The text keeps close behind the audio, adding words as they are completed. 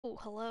Oh,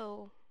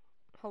 hello.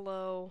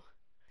 Hello.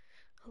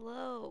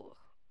 Hello.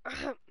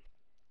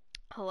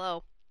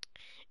 Hello.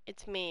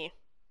 It's me,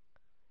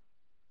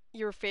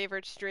 your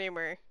favorite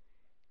streamer.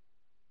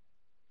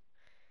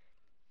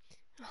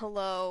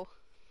 Hello.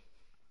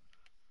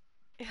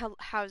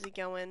 How's it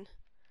going?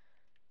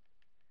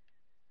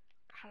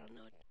 I don't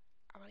know.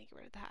 I want to get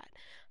rid of that.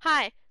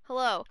 Hi.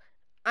 Hello.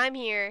 I'm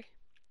here.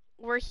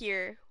 We're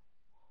here.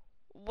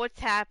 What's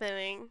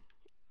happening?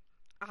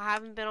 I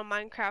haven't been on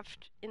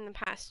Minecraft in the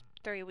past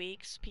 3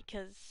 weeks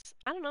because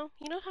I don't know.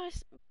 You know how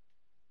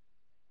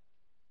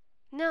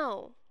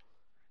No.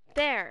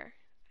 There.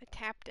 I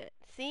tapped it.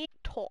 See?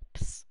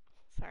 Tops.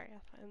 Sorry, I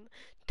found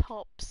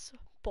tops,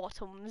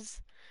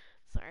 bottoms.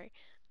 Sorry.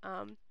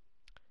 Um,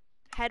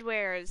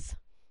 Headwears,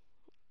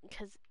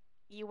 because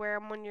you wear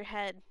them on your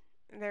head.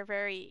 They're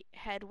very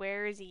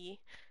headwearsy.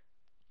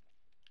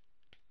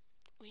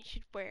 We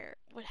should wear.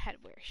 What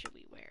headwear should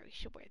we wear? We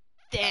should wear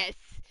this.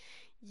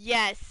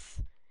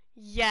 Yes.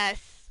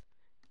 Yes.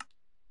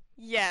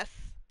 Yes.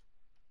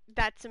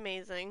 That's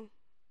amazing.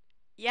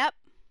 Yep.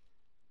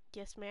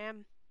 Yes,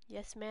 ma'am.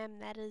 Yes, ma'am.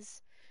 That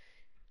is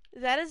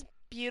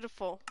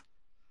beautiful.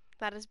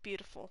 That is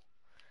beautiful.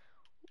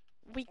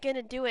 We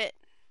gonna do it.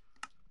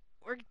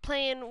 We're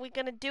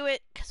gonna do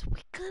it, cause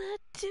we gonna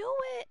do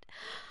it.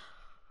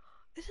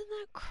 Isn't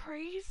that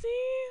crazy?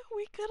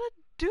 We gonna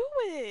do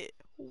it.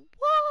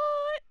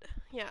 What?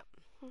 Yeah.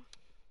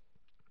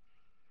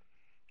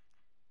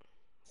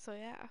 So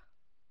yeah.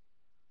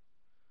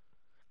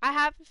 I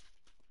have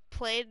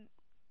played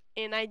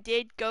and I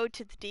did go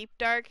to the deep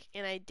dark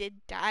and I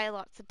did die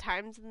lots of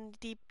times in the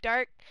deep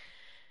dark.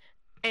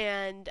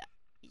 And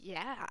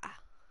yeah,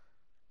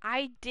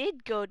 I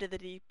did go to the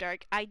deep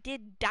dark. I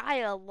did die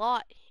a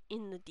lot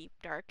in the deep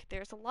dark.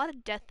 There's a lot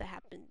of death that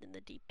happened in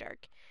the deep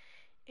dark.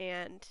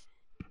 And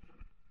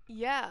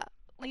yeah,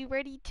 we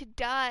ready to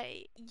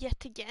die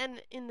yet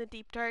again in the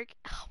deep dark.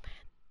 Oh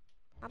man,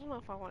 I don't know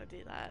if I want to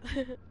do that.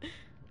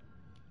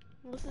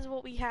 This is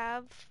what we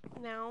have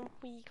now.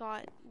 We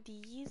got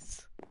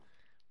these.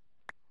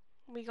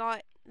 We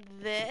got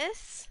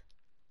this.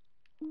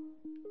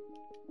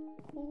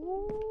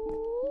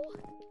 Ooh.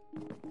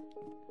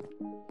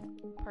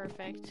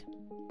 Perfect.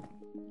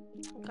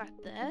 We got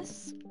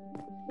this.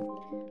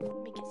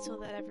 Make it so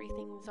that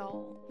everything's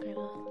all kind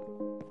of.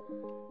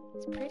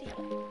 It's pretty.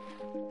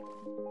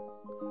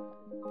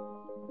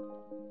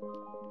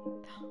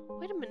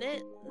 Wait a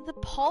minute. The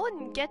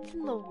pollen gets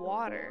in the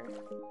water.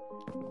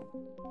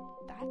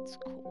 That's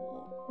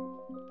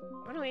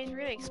cool. Anyways, we're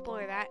gonna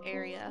explore that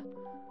area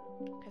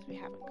because we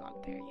haven't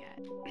got there yet.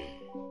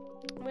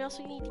 We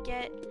also need to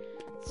get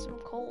some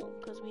coal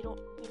because we don't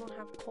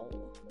have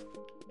coal.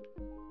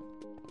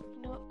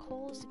 You know what?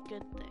 Coal is a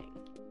good thing.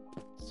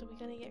 So we're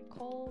gonna get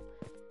coal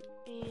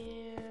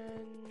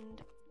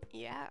and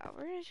yeah,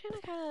 we're just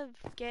gonna kind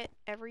of get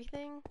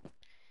everything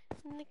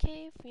in the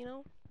cave, you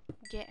know?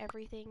 Get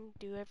everything,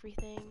 do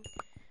everything.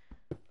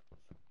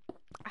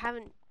 I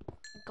haven't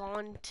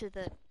gone to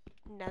the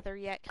nether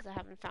yet because I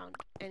haven't found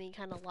any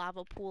kind of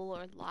lava pool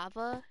or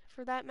lava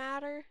for that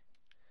matter.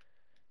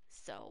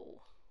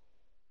 So,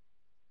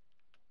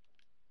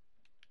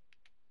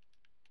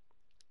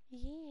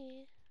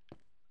 yeah.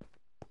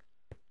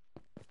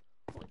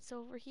 What's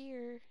over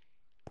here?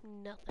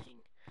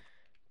 Nothing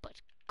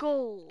but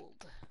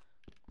gold.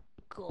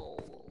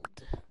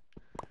 Gold.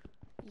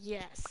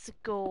 Yes,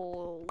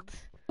 gold.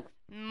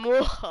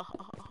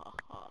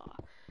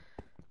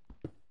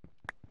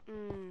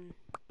 mm.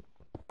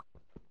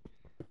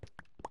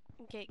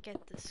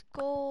 Get this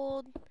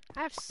gold.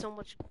 I have so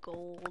much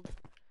gold.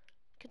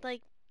 Could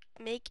like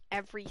make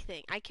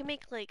everything. I can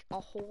make like a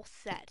whole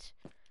set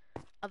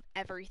of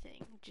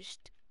everything.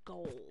 Just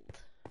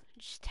gold.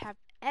 Just have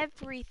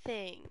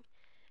everything.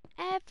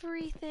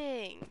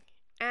 Everything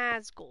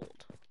as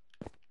gold.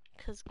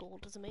 Cause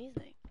gold is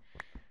amazing.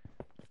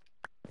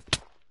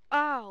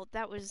 Oh,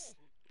 that wasn't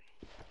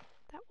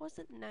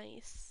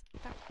nice.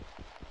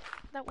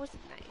 That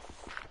wasn't nice.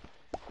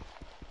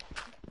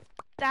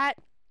 That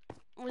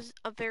was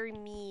a very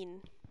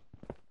mean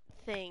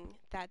thing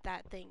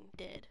that thing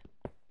did.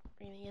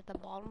 We're gonna get the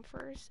bottom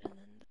first and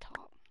then the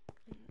top.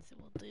 And so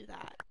we'll do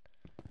that.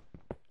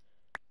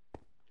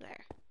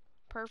 There.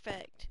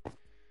 Perfect.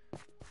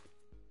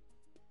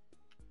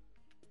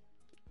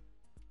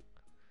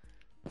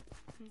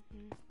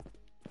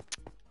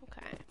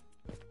 Okay.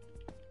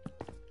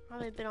 I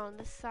haven't been on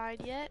this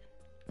side yet.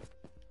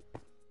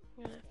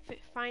 I'm gonna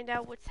find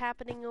out what's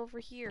happening over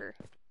here.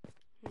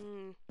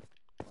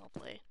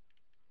 Lovely.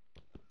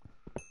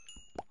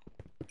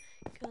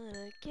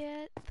 Gonna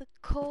get the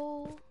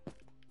coal.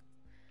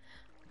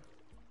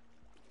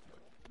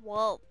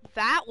 Well,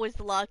 that was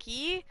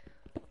lucky.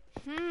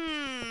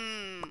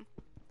 Hmm.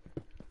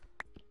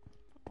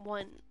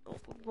 One.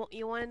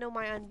 You want to know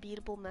my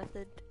unbeatable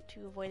method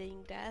to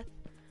avoiding death?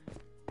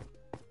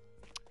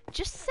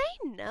 Just say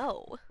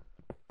no.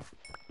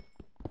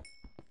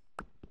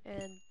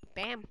 And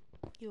bam,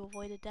 you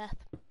avoided death.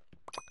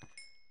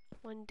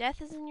 When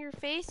death is in your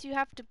face, you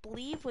have to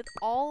believe with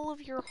all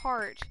of your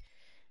heart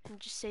and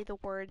just say the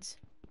words,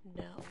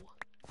 No.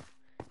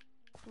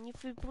 And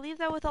if you believe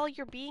that with all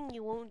your being,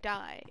 you won't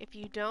die. If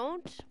you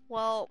don't,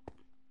 well,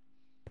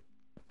 I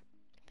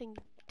think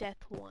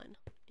death won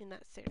in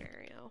that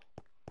scenario.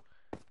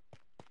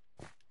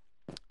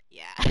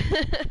 Yeah.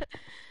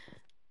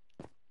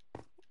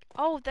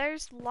 Oh,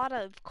 there's a lot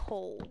of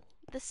coal.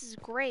 This is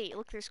great.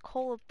 Look, there's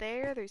coal up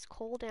there. There's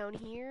coal down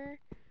here.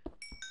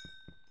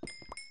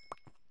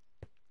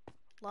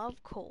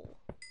 Love coal.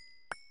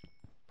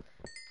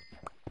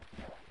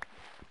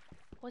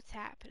 What's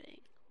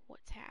happening?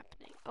 What's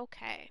happening?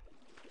 Okay.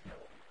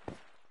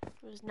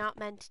 It was not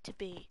meant to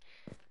be.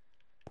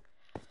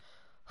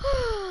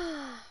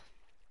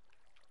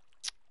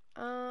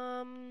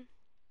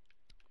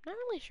 Not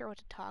really sure what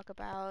to talk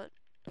about.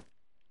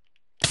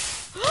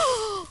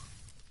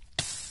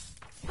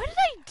 Why did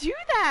I do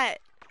that?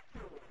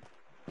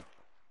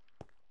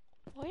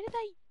 Why did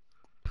I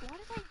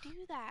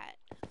do that?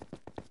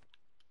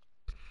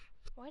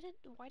 Why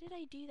did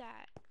I do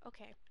that?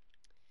 Okay.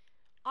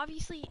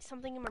 Obviously,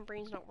 something in my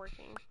brain's not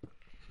working.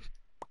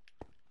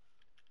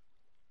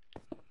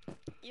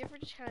 You ever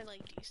just kind of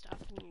like do stuff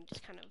and you're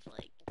just kind of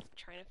like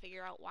trying to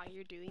figure out why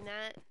you're doing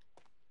that?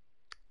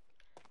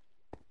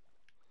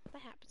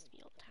 That happens to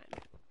me all the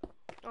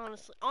time.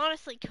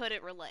 Honestly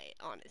couldn't relate,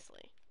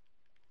 honestly.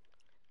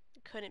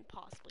 It couldn't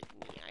possibly be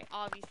me. I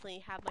obviously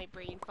have my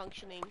brain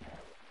functioning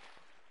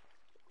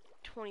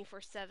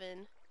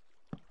 24/7.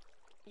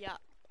 Yeah,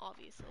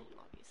 obviously.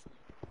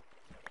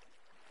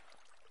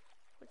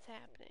 What's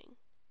happening?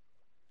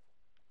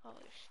 Oh,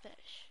 there's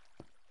fish.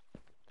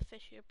 The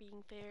fish are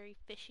being very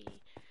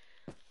fishy.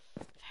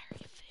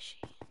 Very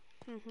fishy.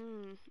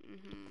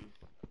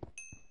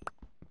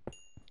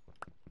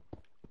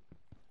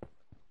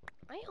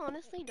 I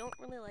honestly don't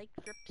really like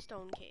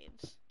dripstone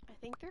caves. I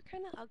think they're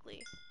kind of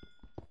ugly.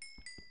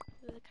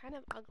 They're the kind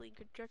of ugly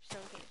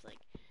dripstone caves. Like,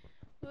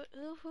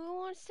 who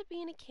wants to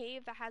be in a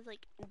cave that has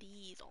like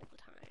these all the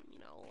time? You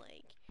know,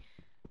 like,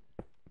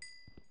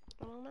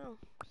 I don't know.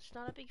 Just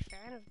not a big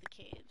fan of the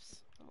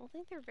caves. I don't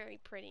think they're very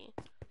pretty.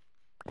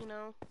 You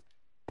know,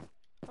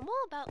 I'm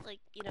all about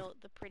like, you know,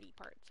 the pretty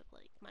parts of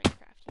like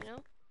Minecraft. You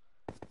know,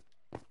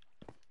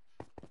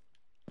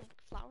 like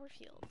flower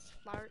fields.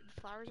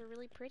 The flowers are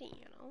really pretty.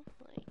 You know,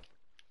 like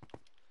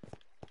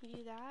you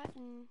do that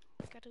and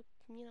you gotta,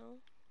 you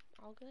know,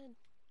 all good.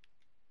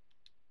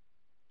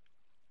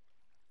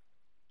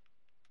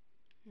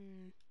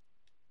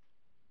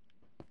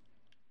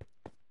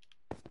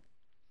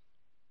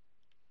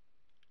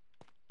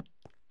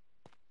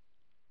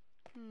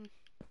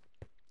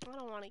 I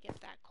don't want to get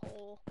that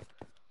coal.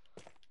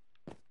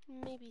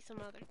 Maybe some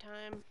other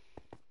time.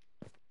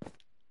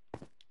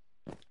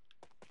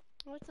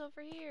 What's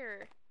over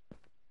here?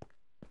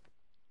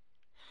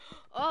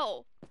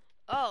 Oh!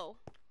 Oh!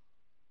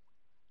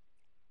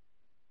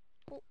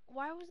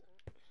 Why was...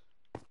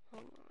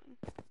 Hold on.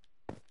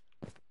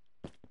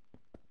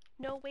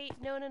 No, wait.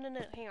 No.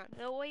 Hang on.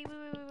 No, wait.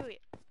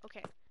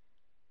 Okay.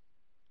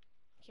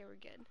 Okay, we're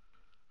good.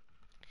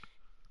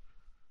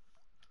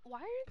 Why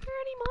aren't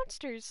there any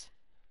monsters?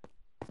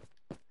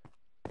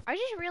 I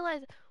just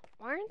realized,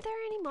 why aren't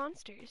there any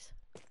monsters?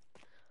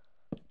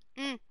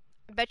 I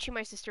bet you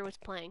my sister was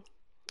playing.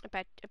 I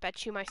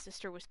bet you my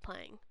sister was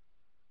playing.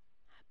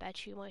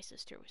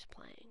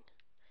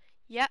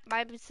 Yep,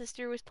 my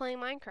sister was playing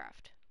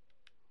Minecraft.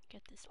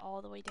 Get this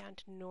all the way down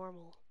to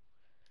normal.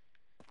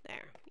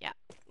 There, yeah.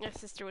 My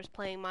sister was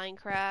playing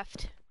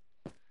Minecraft.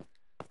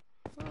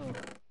 Oh.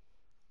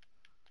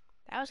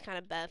 That was kind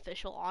of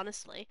beneficial,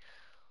 honestly.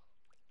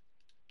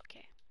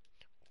 Okay.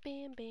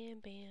 Bam.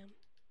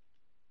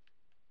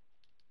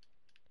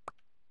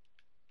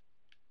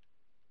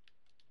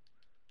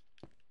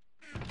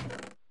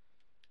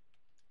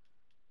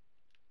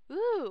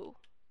 Ooh!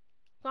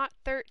 Got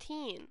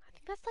 13. I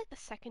think that's like the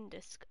second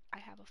disc I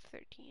have of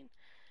 13,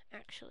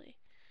 actually.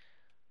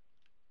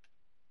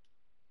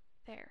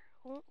 There.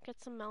 Oh,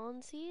 get some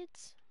melon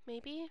seeds,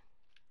 maybe?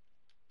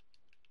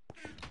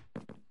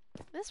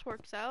 This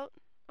works out.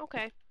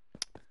 Okay.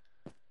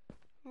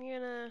 I'm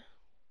gonna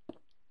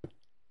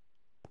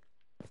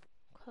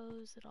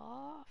close it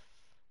off.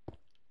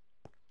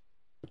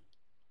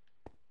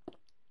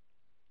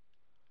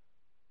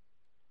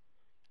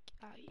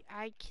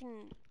 I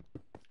can...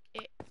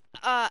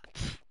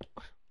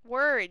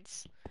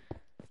 words.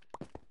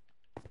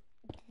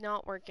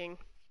 Not working.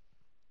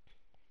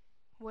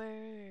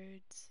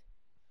 Words.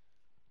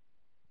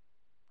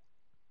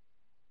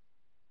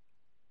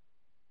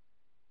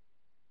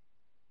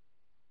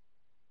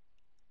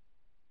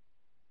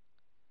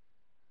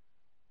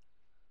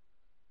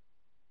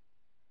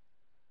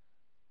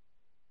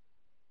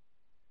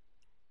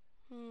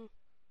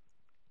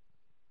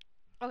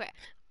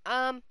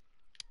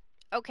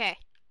 Okay.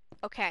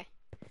 Okay.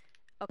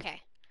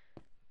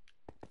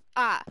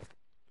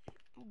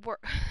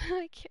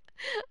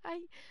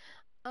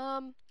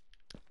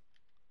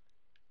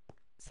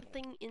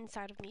 Something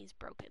inside of me is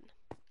broken.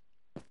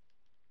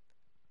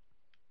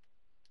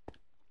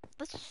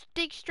 Let's just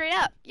dig straight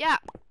up. Yeah.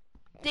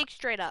 Dig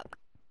straight up.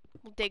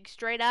 We'll dig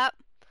straight up.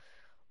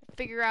 We'll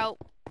figure out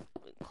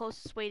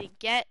closest way to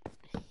get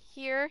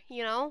here,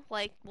 you know?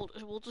 Like,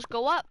 we'll just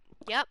go up.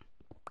 Yep.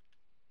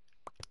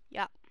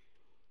 Yep.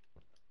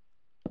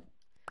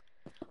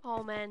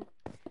 Oh, man.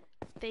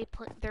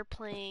 They're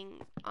playing,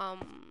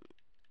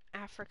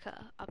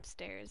 Africa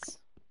upstairs.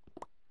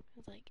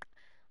 It's like,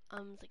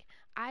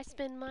 I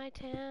spend my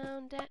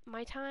time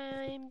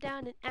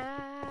down in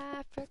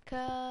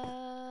Africa.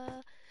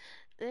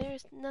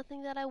 There's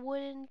nothing that I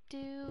wouldn't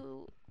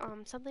do.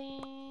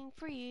 Something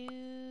for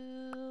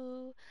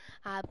you.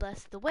 I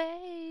bless the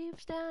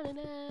waves down in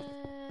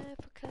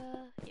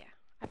Africa. Yeah.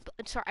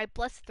 I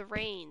bless the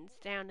rains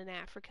down in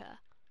Africa.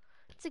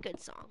 It's a good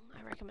song.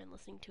 I recommend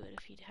listening to it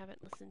if you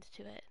haven't listened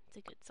to it. It's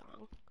a good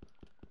song.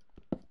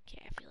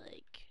 Okay, I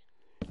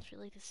feel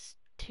like this is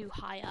too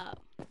high up.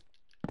 I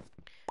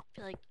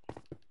feel like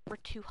we're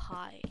too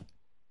high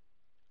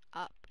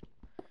up.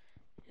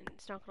 And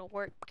it's not going to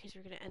work because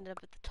we're going to end up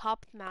at the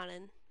top of the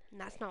mountain. And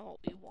that's not what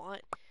we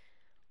want.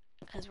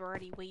 Because we're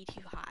already way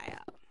too high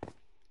up.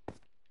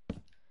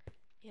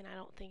 And I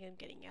don't think I'm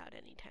getting out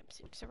anytime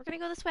soon. So we're going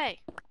to go this way.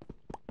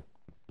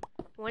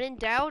 When in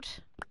doubt,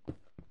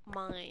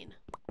 mine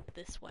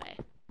this way.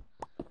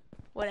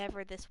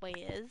 Whatever this way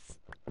is,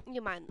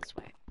 you mine this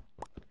way.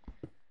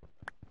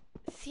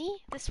 See?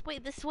 This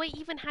way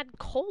even had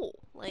coal.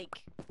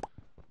 Like,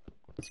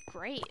 it's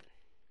great.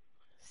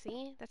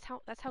 See? That's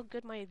how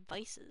good my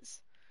advice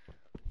is.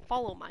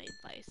 Follow my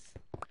advice.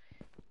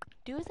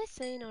 Do as I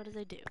say, not as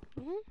I do.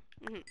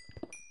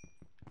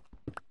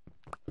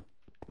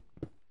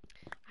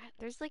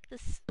 There's like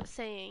this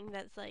saying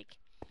that's like,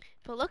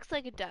 if it looks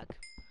like a duck,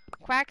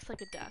 quacks like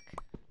a duck,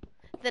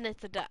 then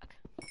it's a duck.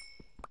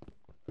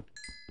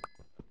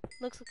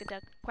 Looks like a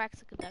duck, quacks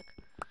like a duck,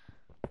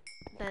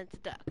 then it's a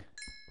duck.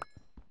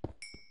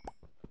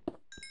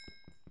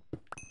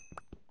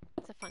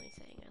 It's a funny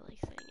saying. I like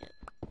saying it.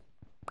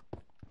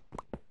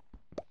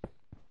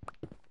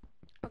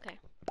 Okay.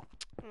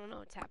 I don't know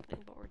what's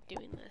happening, but we're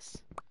doing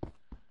this.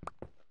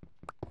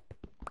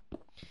 I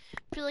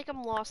feel like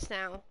I'm lost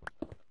now.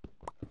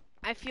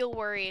 I feel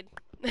worried.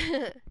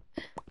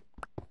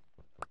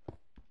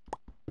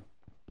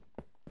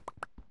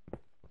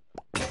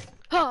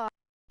 Oh,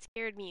 it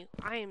scared me.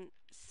 I am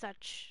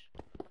such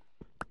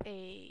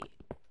a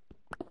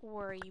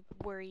worry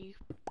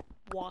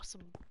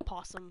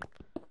possum.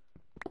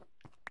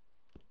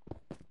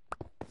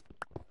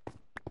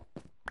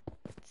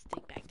 Let's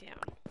dig back down.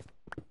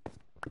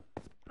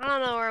 I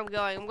don't know where I'm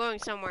going. I'm going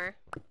somewhere.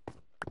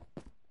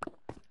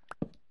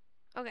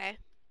 Okay.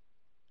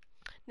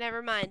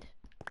 Never mind.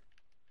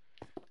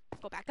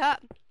 Go back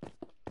up.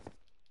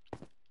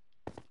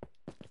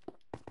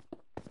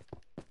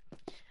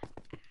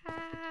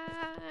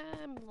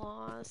 I'm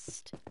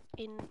lost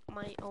in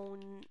my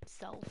own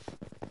self.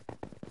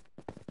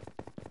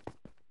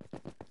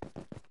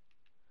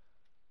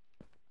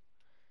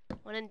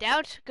 When in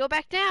doubt, go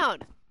back down.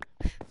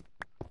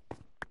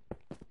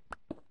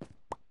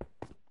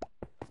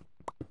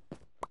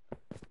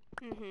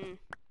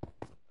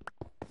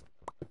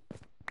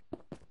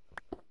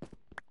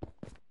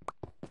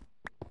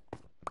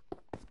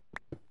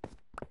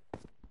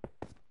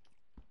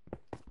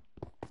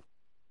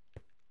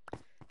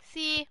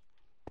 See?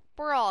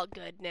 We're all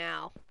good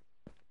now.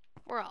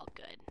 We're all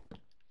good.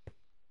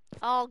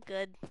 All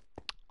good.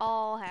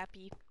 All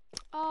happy.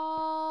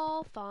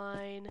 All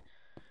fine.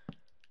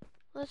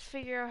 Let's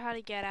figure out how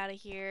to get out of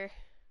here.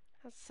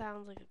 That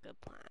sounds like a good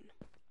plan.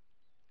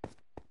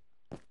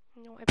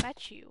 No, I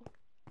bet you.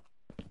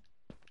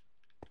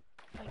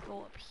 If I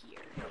go up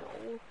here.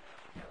 No.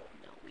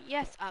 No.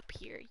 Yes, up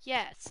here.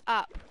 Yes,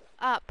 up.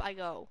 Up I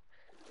go.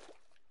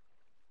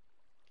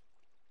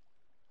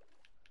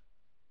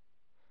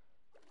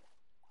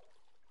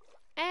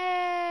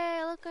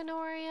 Hey, look, I know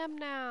where I am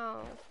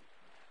now.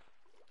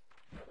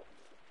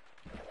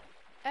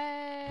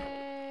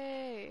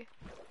 Hey.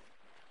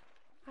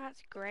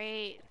 That's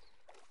great.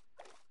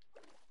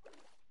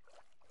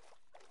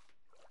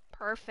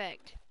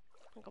 Perfect.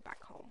 I'll go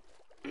back home.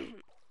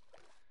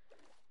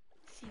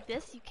 See,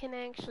 this you can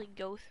actually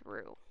go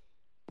through.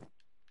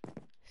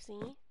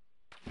 See?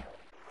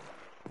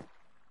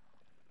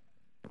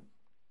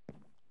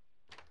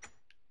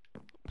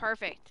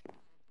 Perfect.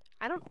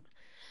 I don't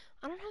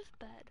have a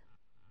bed.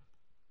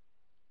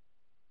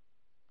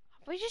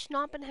 Have we just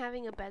not been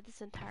having a bed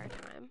this entire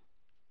time?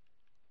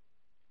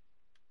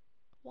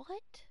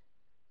 What?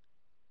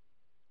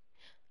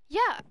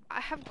 Yeah,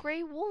 I have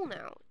gray wool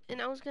now, and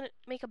I was gonna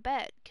make a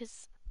bed,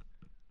 because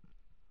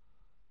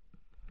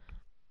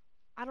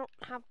I don't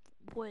have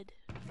wood.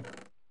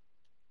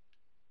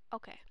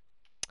 Okay.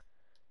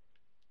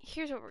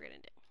 Here's what we're gonna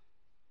do.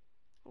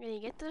 We're gonna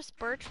get this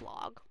birch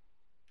log.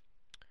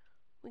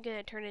 We're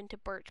gonna turn it into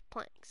birch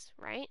planks,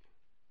 right?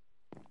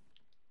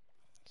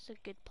 It's a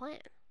good plan.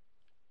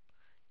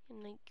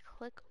 And then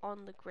click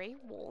on the gray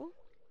wool.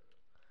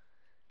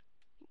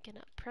 You're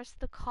gonna press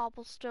the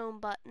cobblestone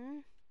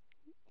button.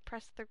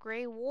 Press the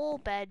gray wool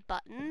bed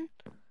button.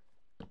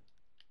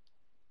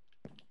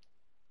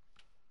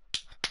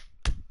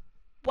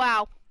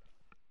 Wow.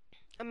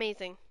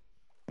 Amazing.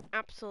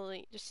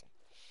 Absolutely. Just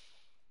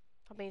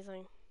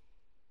Amazing.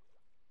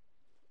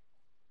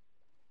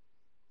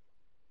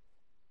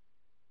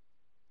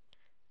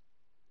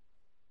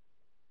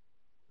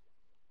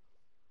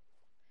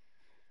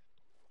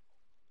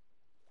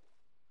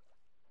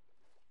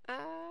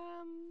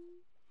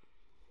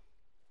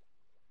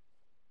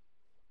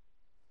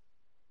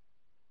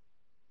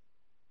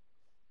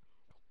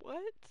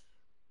 What?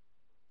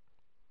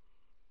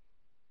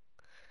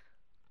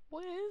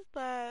 What is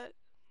that?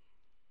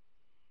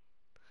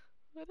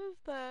 What is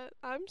that?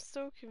 I'm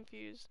so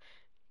confused.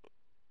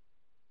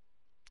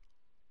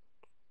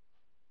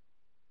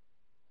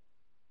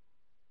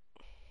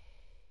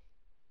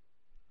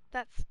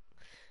 That's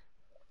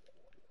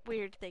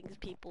weird things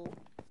people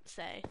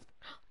say.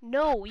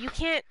 No, you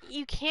can't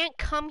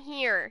come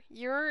here.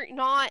 You're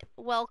not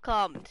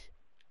welcomed.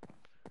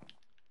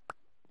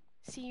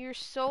 See, you're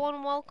so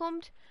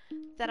unwelcomed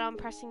that I'm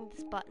pressing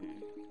this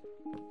button.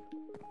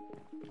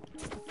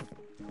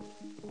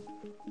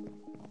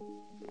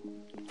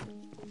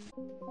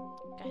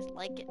 You guys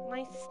like it,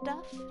 my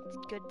stuff? It's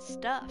good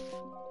stuff.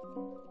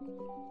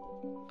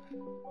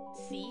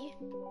 See?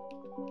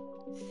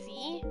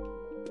 See?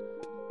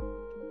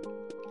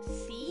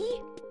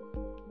 See?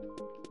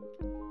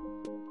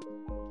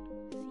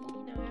 See,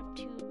 now I have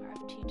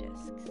two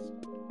discs.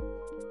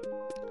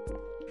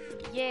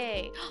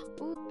 Yay!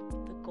 Ooh,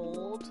 the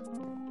gold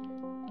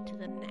to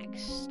the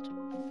next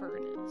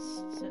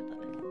furnace.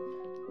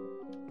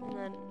 And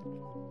then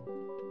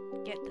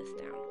get this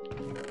down.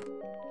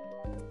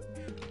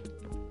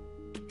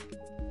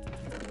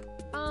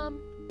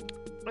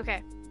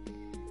 Okay.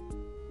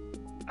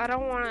 I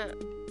don't want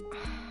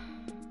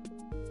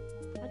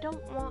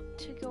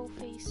to go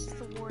face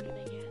the warden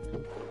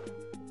again.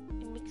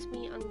 It makes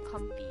me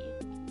uncomfy.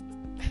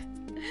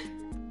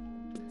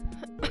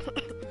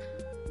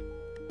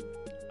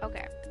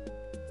 Okay.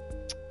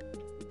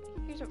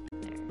 Here's over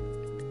there.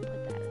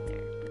 Put that in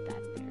there. Put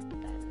that in there. Put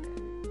that in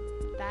there.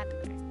 Put that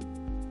in there.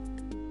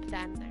 Put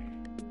that in there.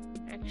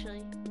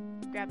 Actually,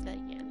 grab that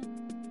again.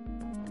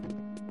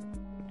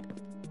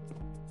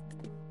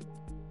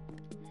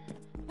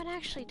 I've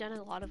actually done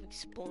a lot of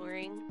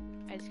exploring.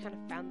 I just kind of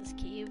found this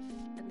cave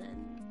and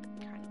then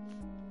kind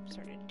of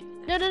started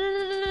doing that.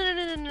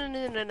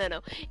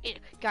 No.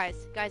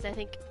 Guys, I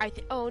think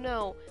oh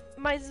no.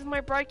 Is my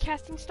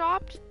broadcasting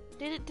stopped?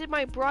 Did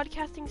my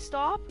broadcasting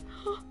stop?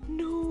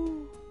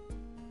 No.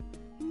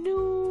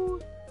 No.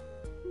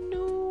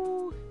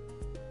 No.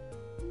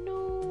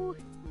 No.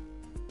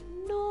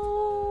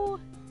 No.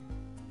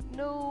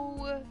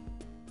 No.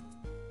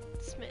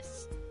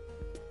 Dismiss.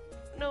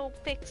 No,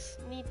 fix,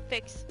 need to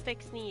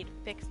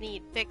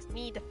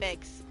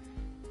fix.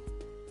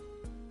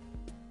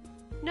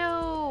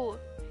 No!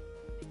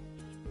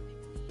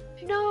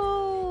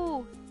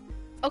 No!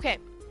 Okay.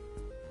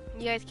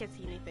 You guys can't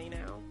see anything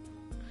now.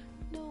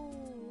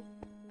 No.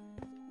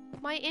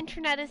 My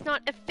internet is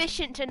not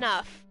efficient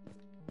enough.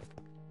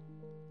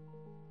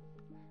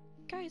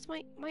 Guys,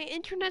 my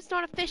internet's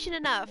not efficient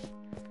enough.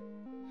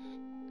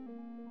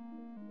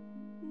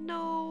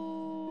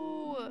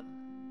 No.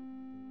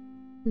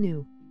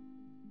 New.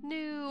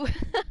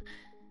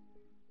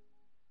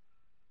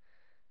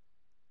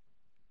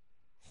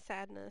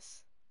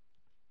 Sadness.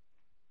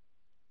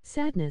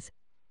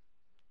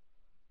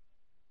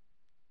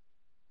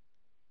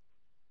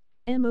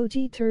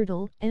 Emoji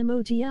turtle,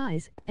 emoji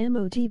eyes,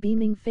 emoji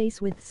beaming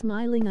face with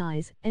smiling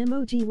eyes,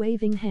 emoji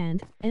waving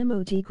hand,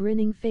 emoji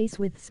grinning face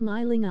with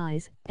smiling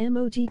eyes,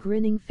 emoji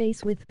grinning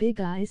face with big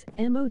eyes,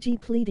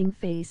 emoji pleading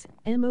face,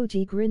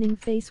 emoji grinning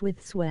face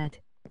with sweat.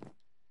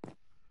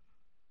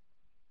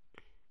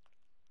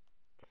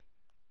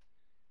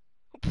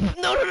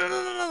 No,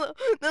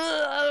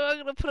 I'm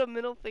gonna put a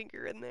middle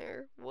finger in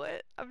there.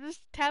 What? I'm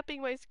just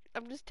tapping my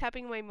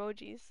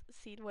emojis.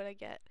 See what I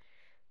get.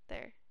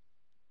 There.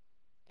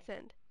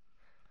 Send.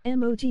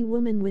 Emoji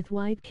woman with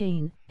white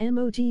cane,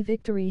 emoji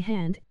victory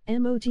hand,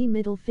 emoji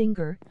middle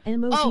finger,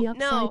 emoji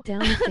upside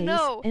down face,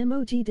 No.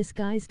 emoji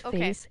disguised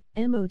face,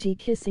 emoji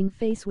kissing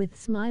face with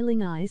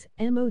smiling eyes,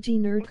 emoji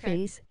nerd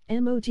face,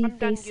 emoji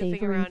face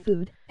savoring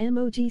food,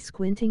 emoji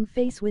squinting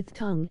face with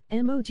tongue,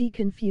 emoji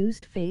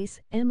confused face,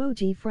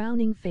 emoji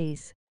frowning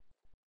face.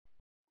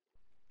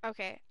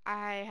 Okay,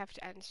 I have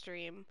to end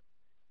stream.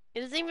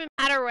 It doesn't even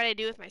matter what I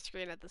do with my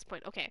screen at this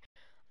point. Okay.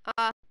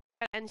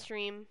 End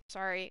stream.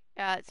 Sorry.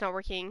 It's not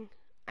working.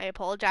 I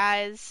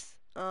apologize.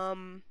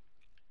 I'm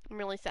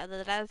really sad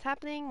that that is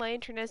happening. My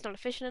internet is not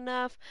efficient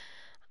enough.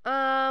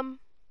 Thank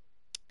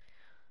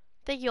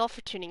you all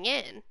for tuning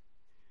in.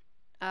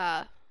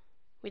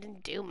 We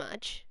didn't do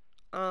much.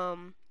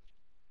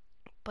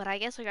 But I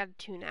guess I gotta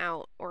tune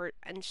out or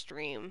end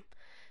stream.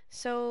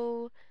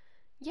 So,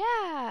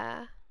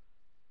 yeah.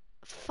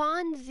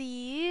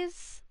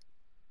 Funsies.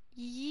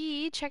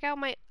 Check out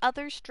my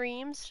other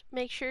streams.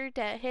 Make sure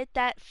to hit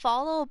that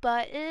follow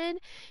button.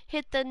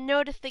 Hit the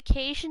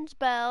notifications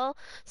bell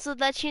so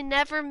that you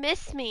never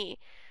miss me.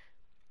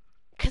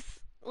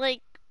 'Cause,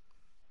 like,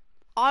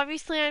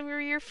 obviously I'm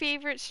your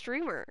favorite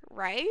streamer,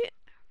 right?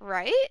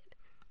 Right?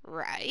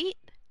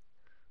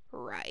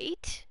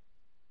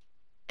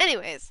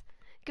 Anyways,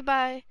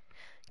 Goodbye,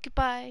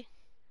 goodbye,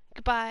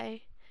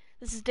 goodbye.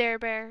 This is Dare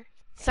Bear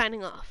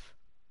signing off.